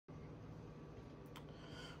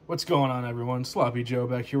What's going on, everyone? Sloppy Joe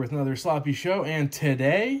back here with another Sloppy Show, and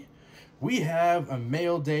today we have a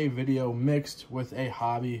mail day video mixed with a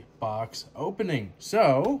hobby box opening.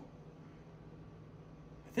 So,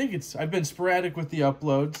 I've been sporadic with the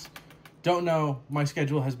uploads. Don't know, my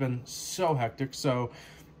schedule has been so hectic, so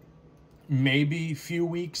maybe a few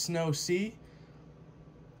weeks no see.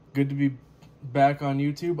 Good to be back on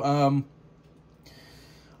YouTube.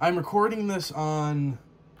 I'm recording this on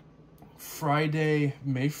Friday,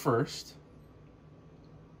 May 1st,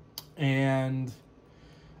 and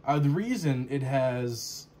the reason it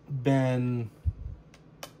has been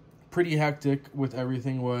pretty hectic with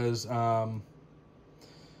everything was,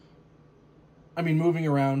 moving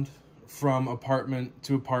around from apartment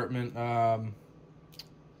to apartment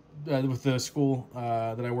with the school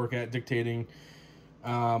that I work at dictating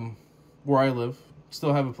where I live.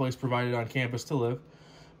 Still have a place provided on campus to live,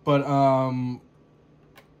 but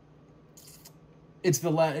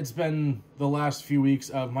it's been the last few weeks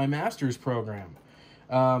of my master's program.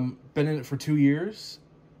 Been in it for 2 years,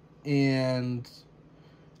 and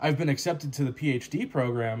I've been accepted to the PhD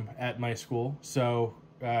program at my school, so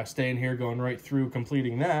staying here, going right through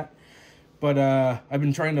completing that. But I've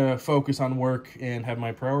been trying to focus on work and have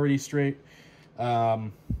my priorities straight.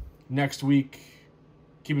 Next week,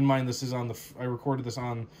 keep in mind this is I recorded this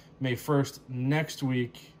on May 1st. Next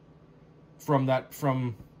week, from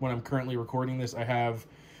when I'm currently recording this, I have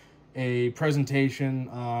a presentation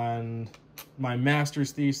on my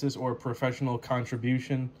master's thesis, or professional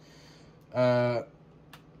contribution, as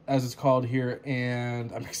it's called here,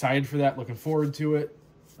 and I'm excited for that, looking forward to it.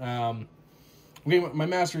 My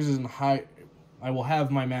master's is I will have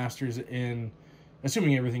my master's in,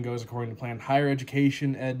 assuming everything goes according to plan, higher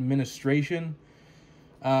education administration.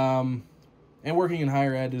 And working in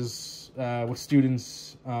higher ed is with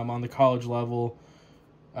students on the college level,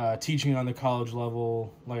 teaching on the college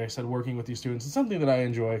level. Like I said, working with these students is something that I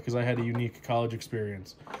enjoy because I had a unique college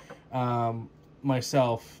experience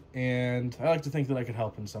myself, and I like to think that I could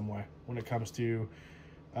help in some way when it comes to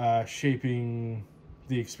shaping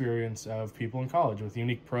the experience of people in college with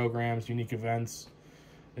unique programs, unique events,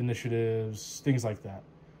 initiatives, things like that,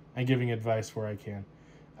 and giving advice where I can.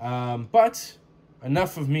 But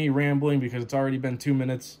enough of me rambling, because it's already been 2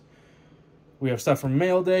 minutes. We have stuff from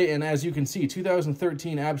Mail Day, and as you can see,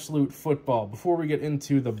 2013 Absolute Football. Before we get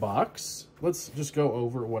into the box, let's just go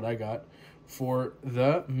over what I got for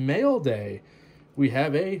the Mail Day. We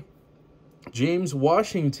have a James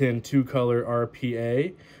Washington 2-color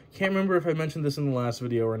RPA. Can't remember if I mentioned this in the last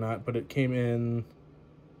video or not, but it came in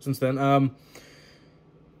since then.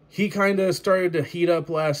 He kind of started to heat up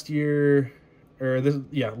last year, or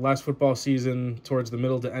last football season, towards the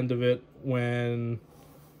middle to end of it, when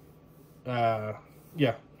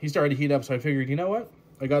he started to heat up. So I figured, you know what,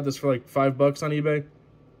 I got this for like $5 on eBay,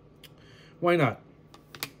 why not?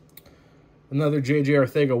 Another JJ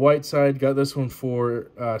Arcega-Whiteside, got this one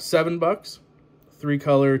for $7.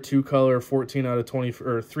 3-color, 2-color, 14 out of 20,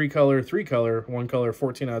 or 3-color, 3-color, 1-color,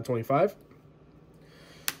 14 out of 25.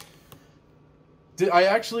 I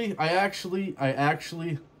actually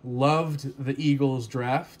loved the Eagles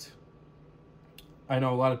draft. I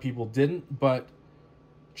know a lot of people didn't, but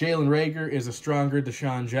Jalen Reagor is a stronger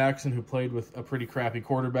Deshaun Jackson who played with a pretty crappy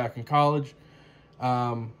quarterback in college.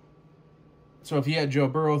 So if he had Joe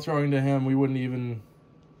Burrow throwing to him,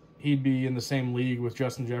 he'd be in the same league with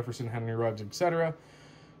Justin Jefferson, Henry Ruggs, etc.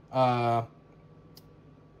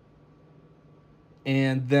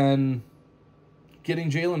 And then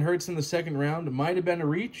getting Jalen Hurts in the second round might have been a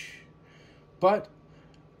reach, but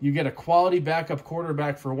you get a quality backup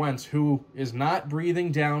quarterback for Wentz, who is not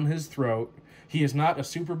breathing down his throat. He is not a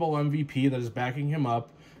Super Bowl MVP that is backing him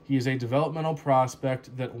up. He is a developmental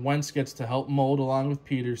prospect that Wentz gets to help mold along with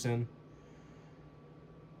Peterson.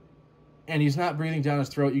 And he's not breathing down his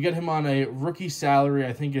throat. You get him on a rookie salary.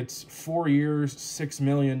 I think it's 4 years, $6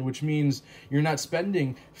 million, which means you're not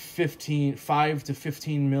spending $5 to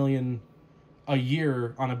 $15 million a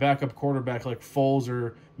year on a backup quarterback like Foles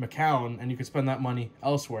or McCown, and you could spend that money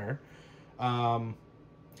elsewhere. Who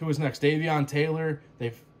is next? Davion Taylor.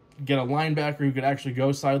 They get a linebacker who could actually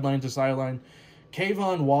go sideline to sideline.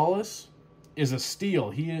 Kayvon Wallace is a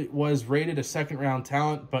steal. He was rated a second-round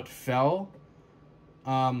talent, but fell.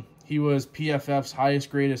 He was PFF's highest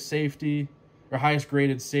graded safety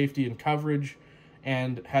in coverage,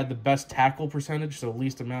 and had the best tackle percentage, so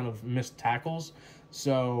least amount of missed tackles.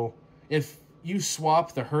 So if you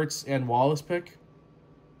swap the Hurts and Wallace pick,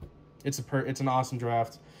 it's an awesome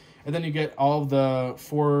draft. And then you get all of the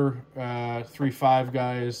 4-3-5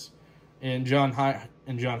 guys in John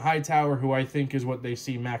Hightower, who I think is what they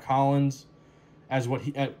see Mac Hollins as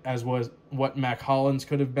was what Mac Hollins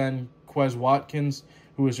could have been. Quez Watkins,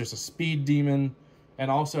 who was just a speed demon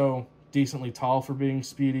and also decently tall for being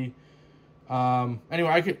speedy. Anyway,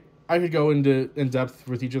 I could go in depth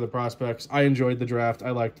with each of the prospects. I enjoyed the draft.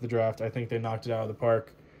 I liked the draft. I think they knocked it out of the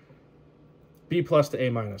park. B+ to A-.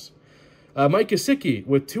 Mike Gesicki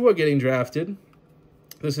with Tua getting drafted.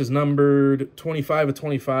 This is numbered 25 of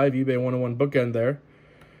 25, eBay 101 bookend there.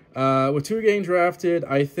 With Tua getting drafted,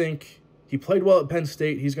 I think he played well at Penn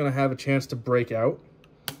State. He's going to have a chance to break out.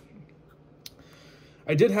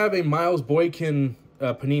 I did have a Miles Boykin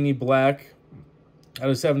Panini Black out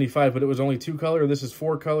of 75, but it was only 2-color. This is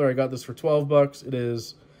 4-color. I got this for $12. It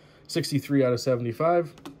is 63 out of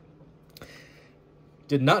 75.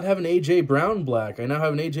 Did not have an A.J. Brown Black. I now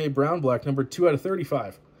have an A.J. Brown Black, number 2 out of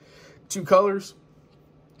 35. 2 colors,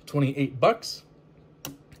 $28.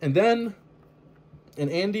 And then an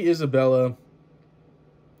Andy Isabella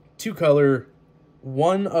 2-color,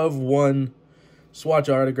 1 of 1 swatch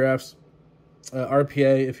autographs.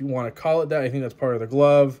 RPA, if you want to call it that. I think that's part of the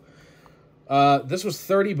glove. This was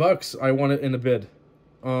 $30. I won it in a bid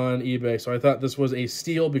on eBay. So I thought this was a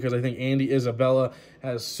steal because I think Andy Isabella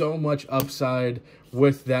has so much upside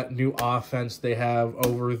with that new offense they have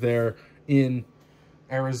over there in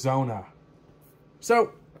Arizona.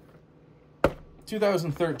 So,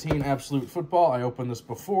 2013 Absolute Football. I opened this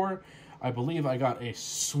before. I believe I got a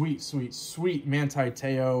sweet, sweet, sweet Manti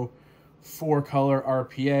Te'o 4-color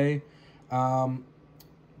RPA.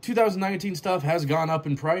 2019 stuff has gone up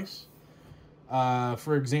in price.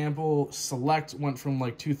 For example, Select went from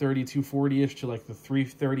like 230, 240-ish to like the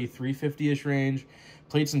 330, 350-ish range.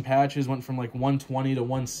 Plates and patches went from like 120 to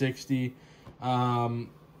 160.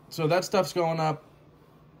 So that stuff's going up.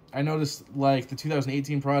 I noticed like the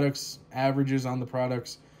 2018 products, averages on the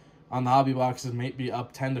products on the hobby boxes may be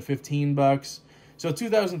up 10 to $15. So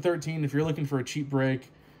 2013, if you're looking for a cheap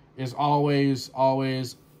break, is always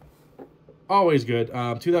good.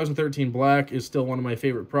 2013 Black is still one of my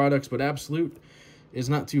favorite products, but Absolute is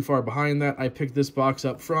not too far behind that. I picked this box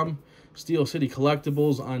up from Steel City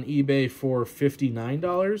Collectibles on eBay for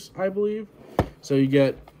 $59, I believe. So you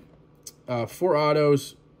get 4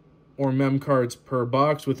 autos or mem cards per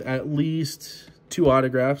box with at least 2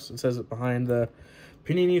 autographs. It says it behind the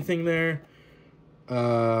Panini thing there.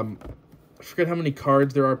 I forget how many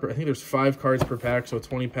cards there are. I think there's 5 cards per pack, so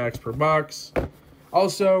 20 packs per box.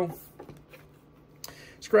 Also,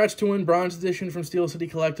 Scratch to Win Bronze Edition from Steel City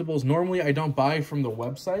Collectibles. Normally, I don't buy from the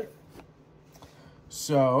website.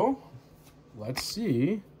 So, let's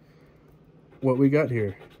see what we got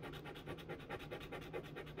here.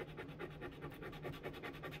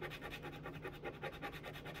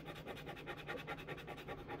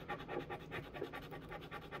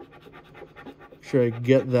 Sure I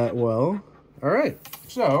get that well. All right,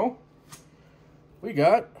 so we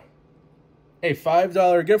got a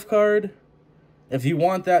 $5 gift card. If you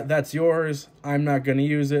want that, that's yours. I'm not going to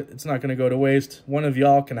use it. It's not going to go to waste. One of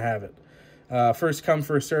y'all can have it. First come,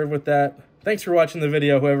 first serve with that. Thanks for watching the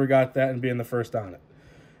video, whoever got that and being the first on it.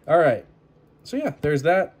 All right. So, yeah, there's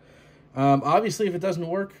that. Obviously, if it doesn't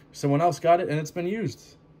work, someone else got it and it's been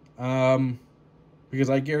used. Because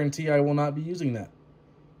I guarantee I will not be using that.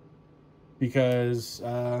 Because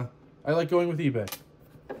I like going with eBay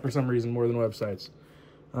for some reason more than websites.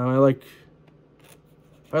 I like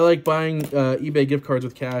buying eBay gift cards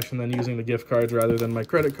with cash and then using the gift cards rather than my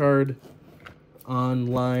credit card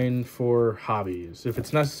online for hobbies. If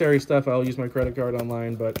it's necessary stuff, I'll use my credit card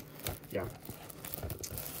online, but yeah.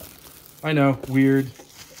 I know, weird.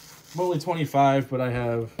 I'm only 25, but I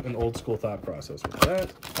have an old school thought process with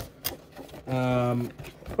that.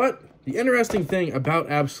 But the interesting thing about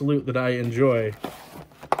Absolute that I enjoy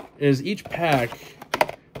is each pack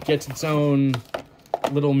gets its own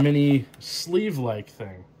little mini sleeve-like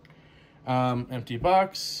thing. Empty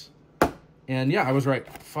box. And yeah, I was right.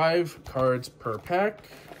 5 cards per pack.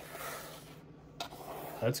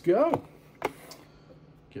 Let's go.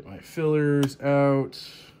 Get my fillers out.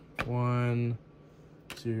 1,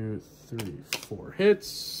 2, 3, 4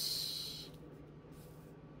 hits.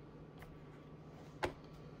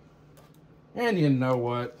 And you know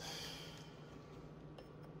what?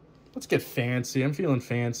 Let's get fancy. I'm feeling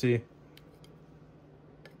fancy.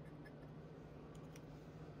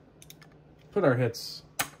 Put our hits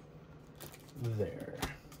there.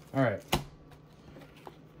 All right.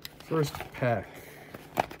 First pack.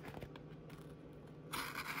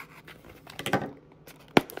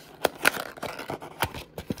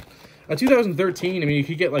 A 2013, I mean, you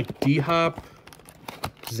could get like D-Hop,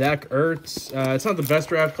 Zach Ertz. It's not the best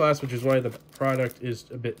draft class, which is why the product is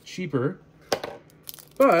a bit cheaper.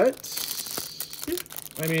 But, yeah,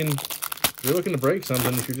 I mean, If you're looking to break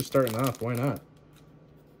something, if you're just starting off, why not?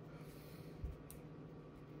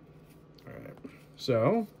 All right.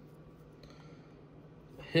 So,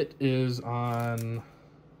 hit is on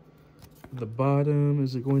the bottom.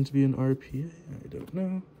 Is it going to be an RPA? I don't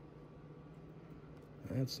know.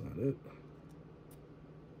 That's not it.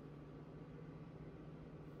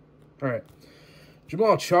 All right.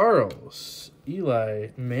 Jamal Charles, Eli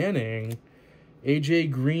Manning, AJ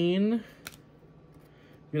Green.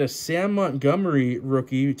 We got a Sam Montgomery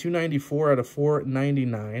rookie, 294 out of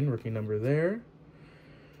 499, rookie number there.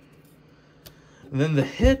 And then the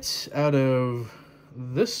hit out of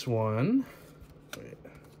this one. Wait.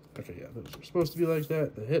 Okay, yeah, those are supposed to be like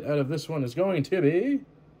that. The hit out of this one is going to be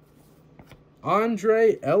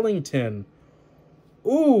Andre Ellington.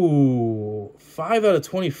 Ooh, 5 out of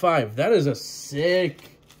 25. That is a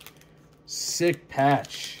sick, sick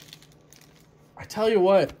patch. I tell you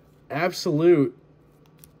what, Absolute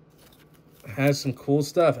has some cool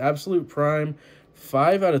stuff. Absolute Prime,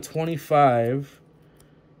 5 out of 25.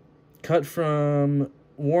 Cut from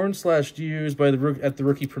worn/used by at the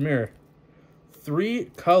rookie premiere.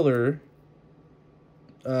 3-color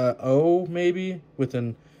O maybe with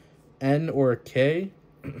an N or a K.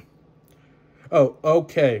 Oh,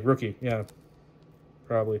 okay, rookie, yeah,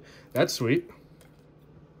 probably. That's sweet.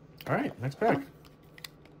 All right, next pack.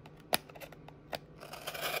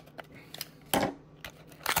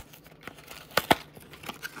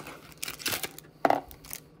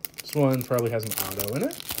 This one probably has an auto in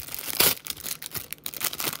it.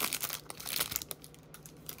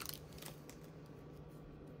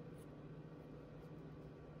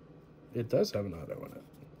 It does have an auto in it.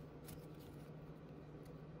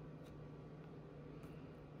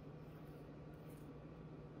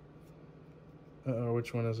 Uh-oh,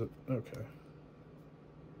 which one is it? Okay.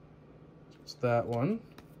 It's that one.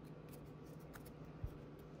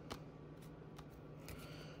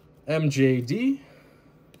 MJD.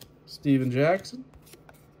 Steven Jackson.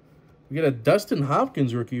 We get a Dustin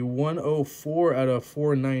Hopkins rookie, 104 out of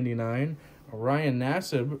 499. A Ryan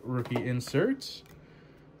Nassib rookie insert.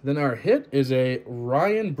 Then our hit is a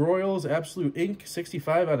Ryan Broyles Absolute Ink,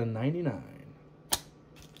 65 out of 99.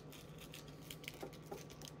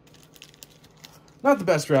 Not the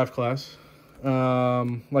best draft class,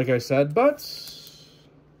 like I said, but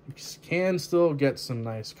you can still get some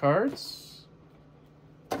nice cards.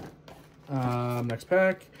 Next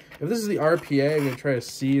pack. If this is the RPA, I'm going to try to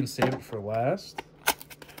see and save it for last.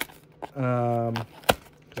 I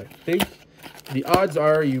think the odds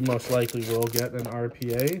are you most likely will get an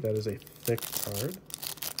RPA. That is a thick card.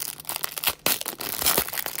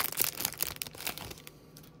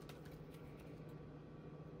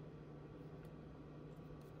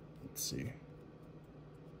 Let's see.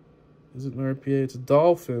 Is it an RPA? It's a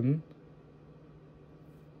Dolphin.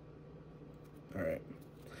 All right.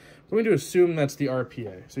 I'm going to assume that's the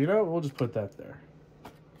RPA. So, you know, we'll just put that there.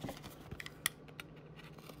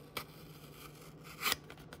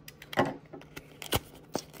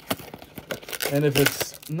 And if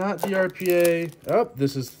it's not the RPA, oh,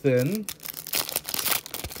 this is thin.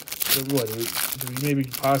 So what, do we maybe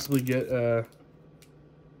possibly get,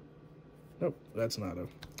 nope, that's an auto.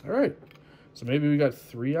 All right, so maybe we got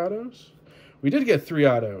 3 autos? We did get 3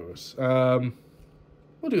 autos. We'll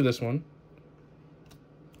do this one.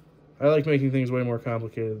 I like making things way more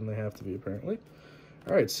complicated than they have to be, apparently.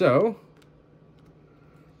 All right, so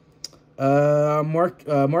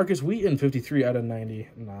Marcus Wheaton, 53 out of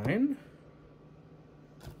 99.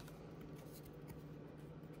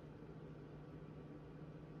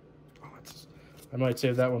 I might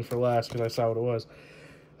save that one for last because I saw what it was.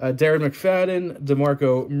 Darren McFadden,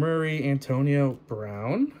 DeMarco Murray, Antonio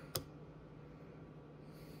Brown.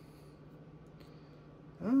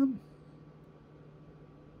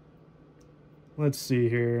 Let's see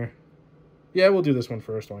here. Yeah, we'll do this one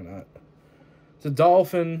first. Why not? It's a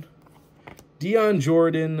Dolphin. Dion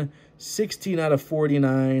Jordan, 16 out of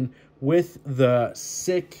 49 with the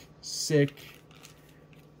sick, sick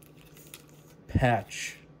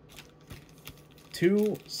patch.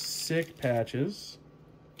 2 sick patches.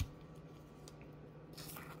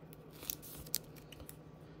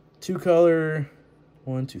 2-color,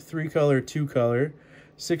 1, 2, 3-color, 2-color.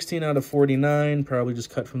 16 out of 49, probably just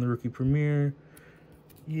cut from the rookie premiere.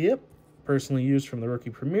 Yep, personally used from the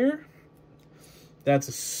rookie premiere. That's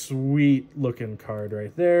a sweet looking card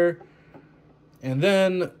right there. And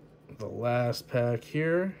then the last pack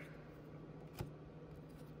here.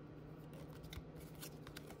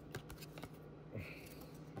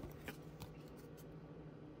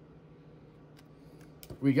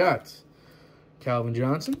 We got Calvin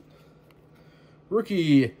Johnson,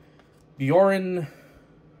 rookie Bjorn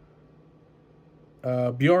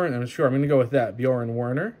Bjorn, I'm sure I'm going to go with that. Bjorn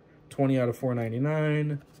Werner, 20 out of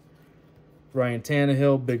 499. Ryan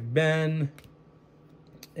Tannehill, Big Ben.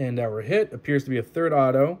 And our hit appears to be a third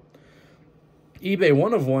auto. eBay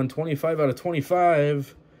 1 of 1, 25 out of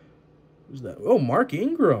 25. Who's that? Oh, Mark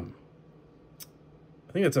Ingram.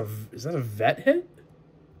 I think is that a vet hit?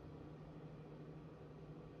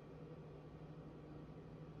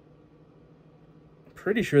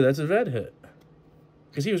 Pretty sure that's a vet hit.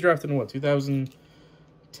 Because he was drafted in what,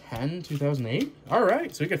 2010, 2008? All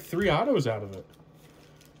right, so we got 3 autos out of it.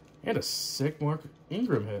 And a sick Mark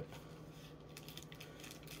Ingram hit.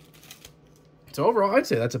 So overall, I'd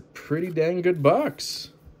say that's a pretty dang good box.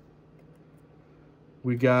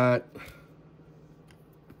 We got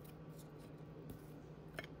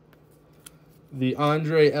the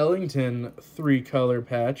Andre Ellington 3-color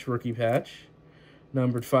patch, rookie patch,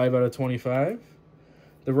 numbered 5 out of 25.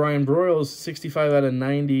 The Ryan Broyles 65 out of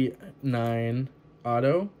 99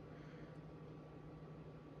 auto.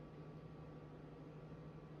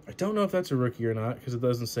 I don't know if that's a rookie or not because it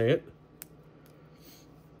doesn't say it.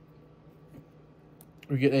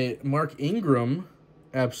 We get a Mark Ingram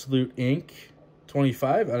Absolute Ink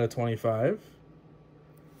 25 out of 25.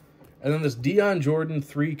 And then this Deion Jordan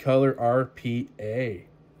 3-color RPA.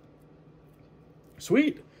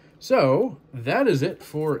 Sweet. So, that is it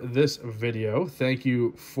for this video. Thank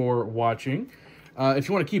you for watching. If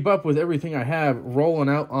you want to keep up with everything I have rolling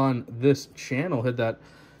out on this channel, hit that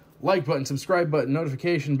like button, subscribe button,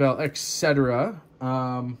 notification bell, etc.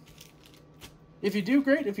 If you do,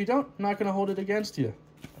 great. If you don't, I'm not going to hold it against you.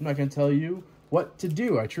 I'm not going to tell you what to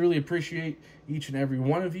do. I truly appreciate each and every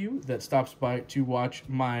one of you that stops by to watch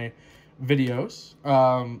my videos.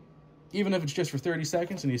 Even if it's just for 30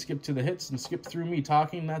 seconds and you skip to the hits and skip through me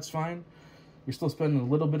talking, that's fine. You're still spending a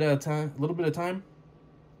little bit of time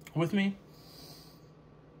with me.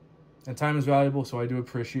 And time is valuable, so I do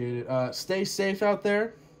appreciate it. Stay safe out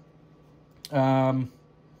there.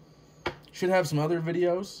 Should have some other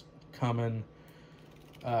videos coming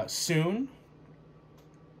soon.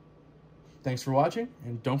 Thanks for watching,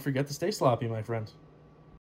 and don't forget to stay sloppy, my friends.